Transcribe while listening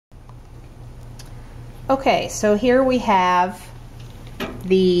Okay, so here we have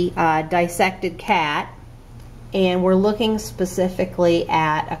the dissected cat, and we're looking specifically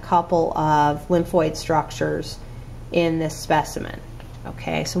at a couple of lymphoid structures in this specimen.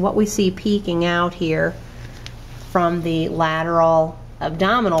 Okay, so what we see peeking out here from the lateral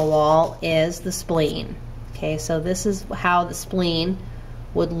abdominal wall is the spleen. Okay, so this is how the spleen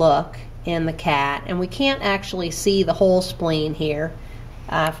would look in the cat, and we can't actually see the whole spleen here.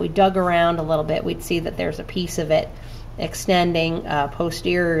 If we dug around a little bit, we'd see that there's a piece of it extending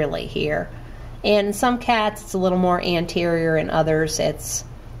posteriorly here. And in some cats it's a little more anterior, in others it's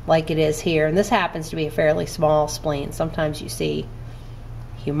like it is here. And this happens to be a fairly small spleen. Sometimes you see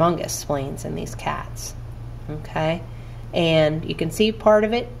humongous spleens in these cats. Okay, and you can see part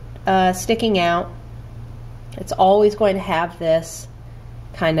of it sticking out. It's always going to have this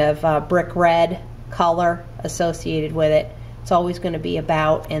kind of brick red color associated with it. It's always going to be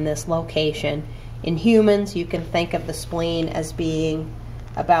about in this location. In humans, you can think of the spleen as being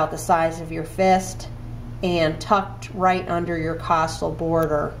about the size of your fist and tucked right under your costal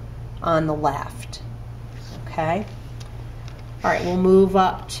border on the left. Okay? All right, we'll move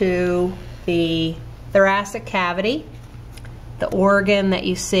up to the thoracic cavity. The organ that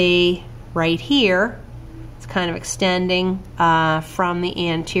you see right here, it's kind of extending from the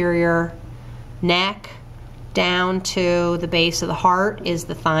anterior neck down to the base of the heart, is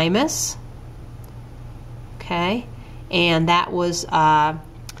the thymus. Okay, and that was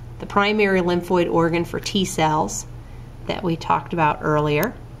the primary lymphoid organ for T cells that we talked about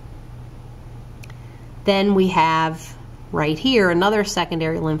earlier. Then we have right here another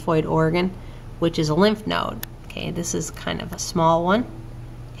secondary lymphoid organ, which is a lymph node. Okay, this is kind of a small one.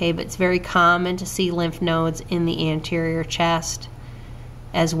 Okay, but it's very common to see lymph nodes in the anterior chest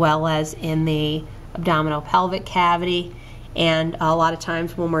as well as in the abdominal pelvic cavity, and a lot of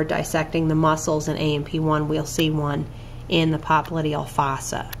times when we're dissecting the muscles in A&P1, we'll see one in the popliteal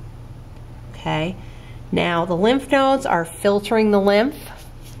fossa. Okay, now the lymph nodes are filtering the lymph.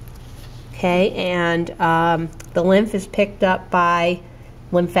 Okay, and the lymph is picked up by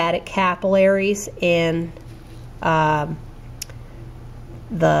lymphatic capillaries in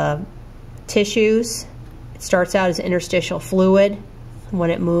the tissues. It starts out as interstitial fluid. When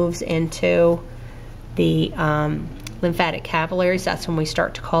it moves into the lymphatic capillaries, that's when we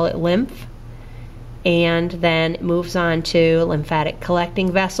start to call it lymph. And then it moves on to lymphatic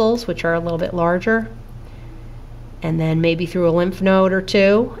collecting vessels, which are a little bit larger, and then maybe through a lymph node or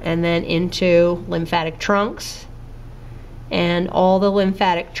two, and then into lymphatic trunks. And all the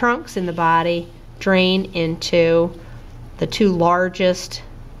lymphatic trunks in the body drain into the two largest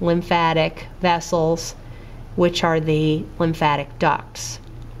lymphatic vessels, which are the lymphatic ducts.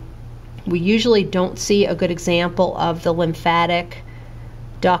 We usually don't see a good example of the lymphatic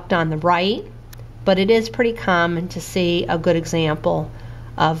duct on the right, but it is pretty common to see a good example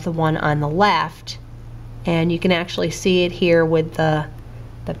of the one on the left. And you can actually see it here with the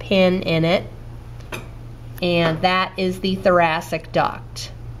pin in it. And that is the thoracic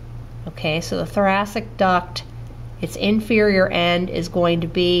duct. Okay, so the thoracic duct, its inferior end is going to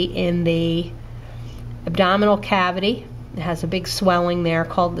be in the abdominal cavity. It has a big swelling there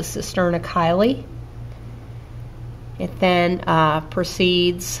called the cisterna chyli. It then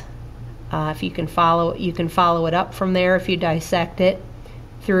proceeds, if you can follow it up from there if you dissect it,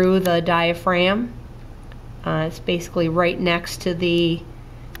 through the diaphragm. It's basically right next to the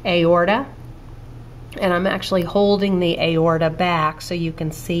aorta. And I'm actually holding the aorta back so you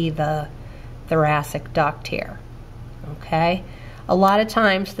can see the thoracic duct here. Okay? A lot of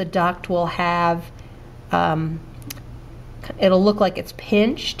times the duct will have it'll look like it's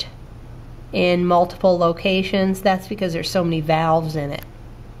pinched in multiple locations. That's because there's so many valves in it.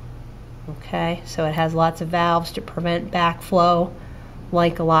 Okay, so it has lots of valves to prevent backflow,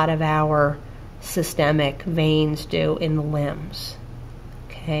 like a lot of our systemic veins do in the limbs.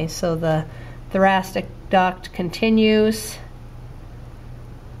 Okay, so the thoracic duct continues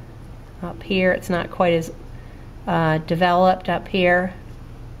up here. It's not quite as developed up here.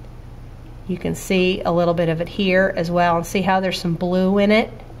 You can see a little bit of it here as well, and see how there's some blue in it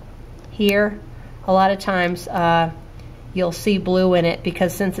here. A lot of times you'll see blue in it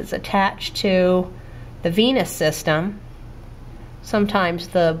because since it's attached to the venous system, sometimes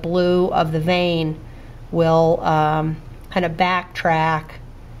the blue of the vein will kind of backtrack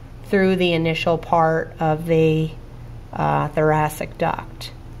through the initial part of the thoracic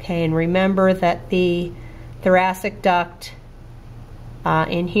duct. Okay, and remember that the thoracic duct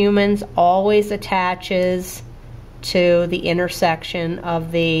in humans always attaches to the intersection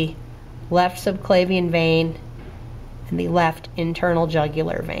of the left subclavian vein and the left internal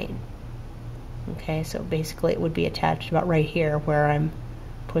jugular vein. Okay, so basically it would be attached about right here where I'm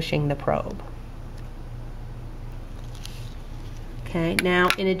pushing the probe. Okay, now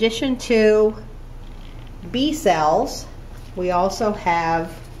in addition to B cells, we also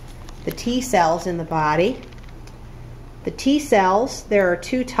have the T cells in the body. The T cells, there are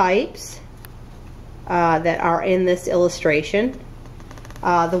two types that are in this illustration.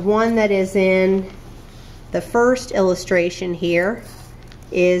 The one that is in the first illustration here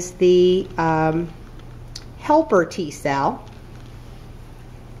is the helper T cell.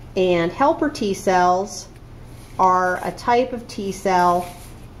 And helper T cells are a type of T cell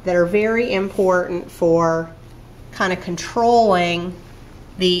that are very important for kind of controlling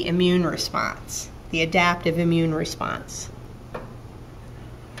the immune response, the adaptive immune response.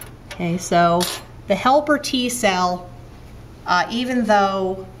 Okay, so the helper T cell, even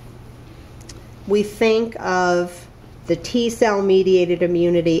though we think of the T cell mediated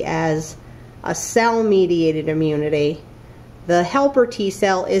immunity as a cell mediated immunity, the helper T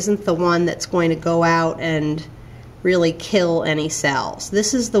cell isn't the one that's going to go out and really kill any cells.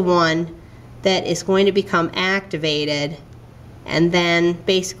 This is the one that is going to become activated and then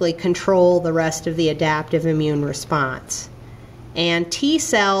basically control the rest of the adaptive immune response. And T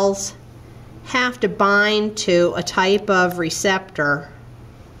cells have to bind to a type of receptor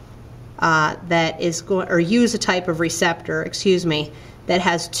that is going, or use a type of receptor, excuse me, that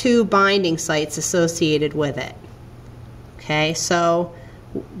has two binding sites associated with it. Okay, so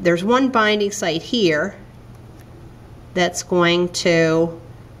there's one binding site here that's going to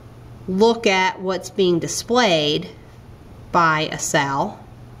look at what's being displayed by a cell.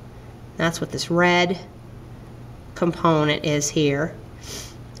 That's what this red component is here.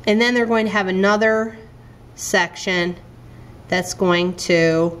 And then they're going to have another section that's going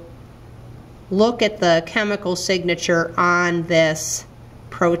to look at the chemical signature on this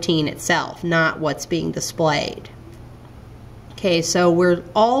protein itself, not what's being displayed. Okay, so we're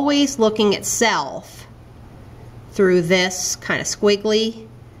always looking at self through this kind of squiggly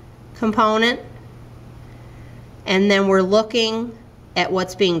component, and then we're looking at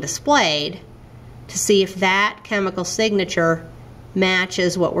what's being displayed to see if that chemical signature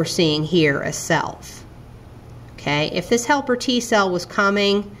matches what we're seeing here as self. Okay, if this helper T cell was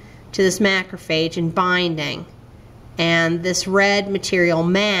coming to this macrophage and binding, and this red material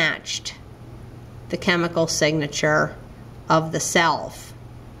matched the chemical signature of the self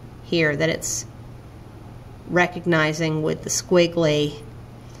here that it's recognizing with the squiggly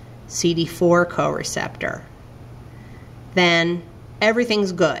CD4 co-receptor, then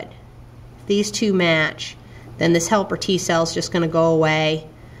everything's good. If these two match, then this helper T cell is just going to go away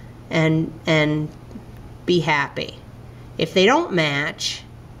and be happy. If they don't match,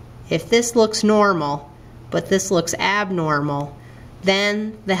 if this looks normal but this looks abnormal,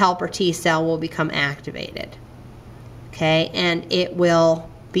 then the helper T cell will become activated. Okay, and it will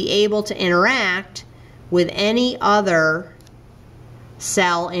be able to interact with any other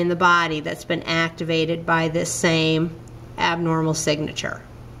cell in the body that's been activated by this same abnormal signature.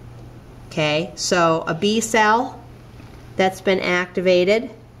 Okay, so a B cell that's been activated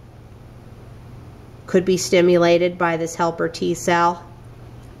could be stimulated by this helper T cell,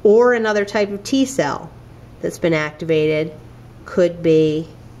 or another type of T cell that's been activated could be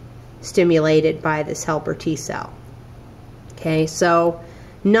stimulated by this helper T cell. Okay, so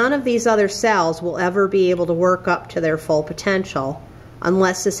none of these other cells will ever be able to work up to their full potential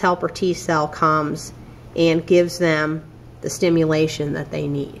unless this helper T cell comes and gives them the stimulation that they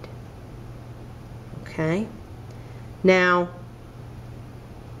need. Okay, now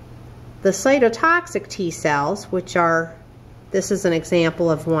the cytotoxic T cells, which are, this is an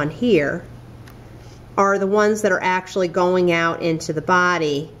example of one here, are the ones that are actually going out into the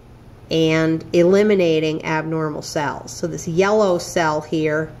body and eliminating abnormal cells. So this yellow cell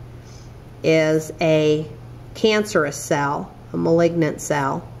here is a cancerous cell, a malignant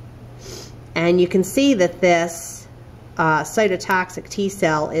cell, and you can see that this cytotoxic T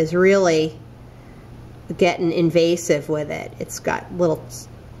cell is really getting invasive with it. It's got little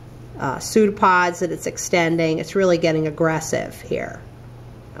pseudopods that it's extending. It's really getting aggressive here.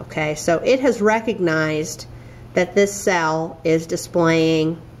 Okay, so it has recognized that this cell is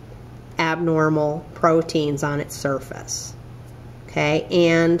displaying abnormal proteins on its surface. Okay,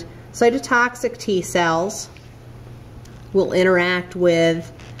 and cytotoxic T cells will interact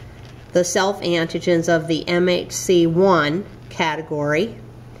with the self-antigens of the MHC1 category,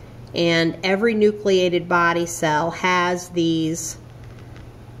 and every nucleated body cell has these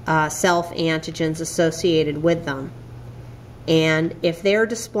self-antigens associated with them. And if they're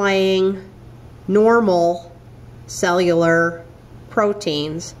displaying normal cellular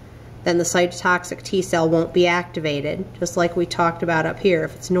proteins, then the cytotoxic T cell won't be activated, just like we talked about up here.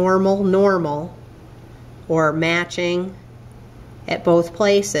 If it's normal, normal, or matching at both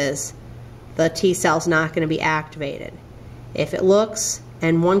places, the T cell's not going to be activated. If it looks,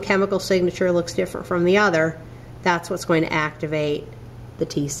 and one chemical signature looks different from the other, that's what's going to activate the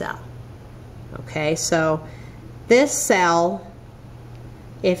T cell. Okay, so this cell,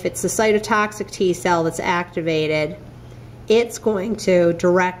 if it's the cytotoxic T cell that's activated, it's going to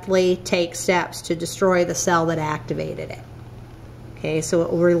directly take steps to destroy the cell that activated it. Okay, so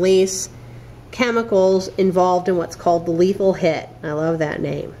it will release chemicals involved in what's called the lethal hit. I love that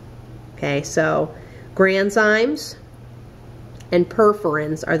name. Okay, so granzymes and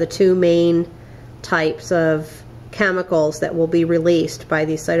perforins are the two main types of chemicals that will be released by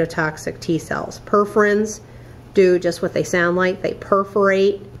these cytotoxic T cells. Perforins do just what they sound like. They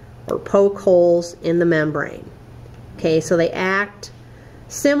perforate or poke holes in the membrane. Okay, so they act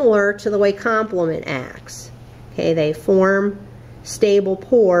similar to the way complement acts. Okay, they form stable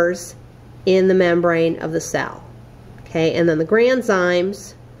pores in the membrane of the cell. Okay, and then the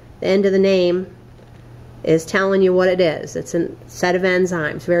granzymes, the end of the name is telling you what it is. It's a set of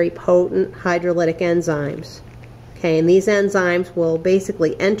enzymes, very potent hydrolytic enzymes. Okay, and these enzymes will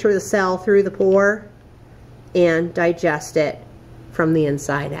basically enter the cell through the pore and digest it from the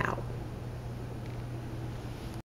inside out.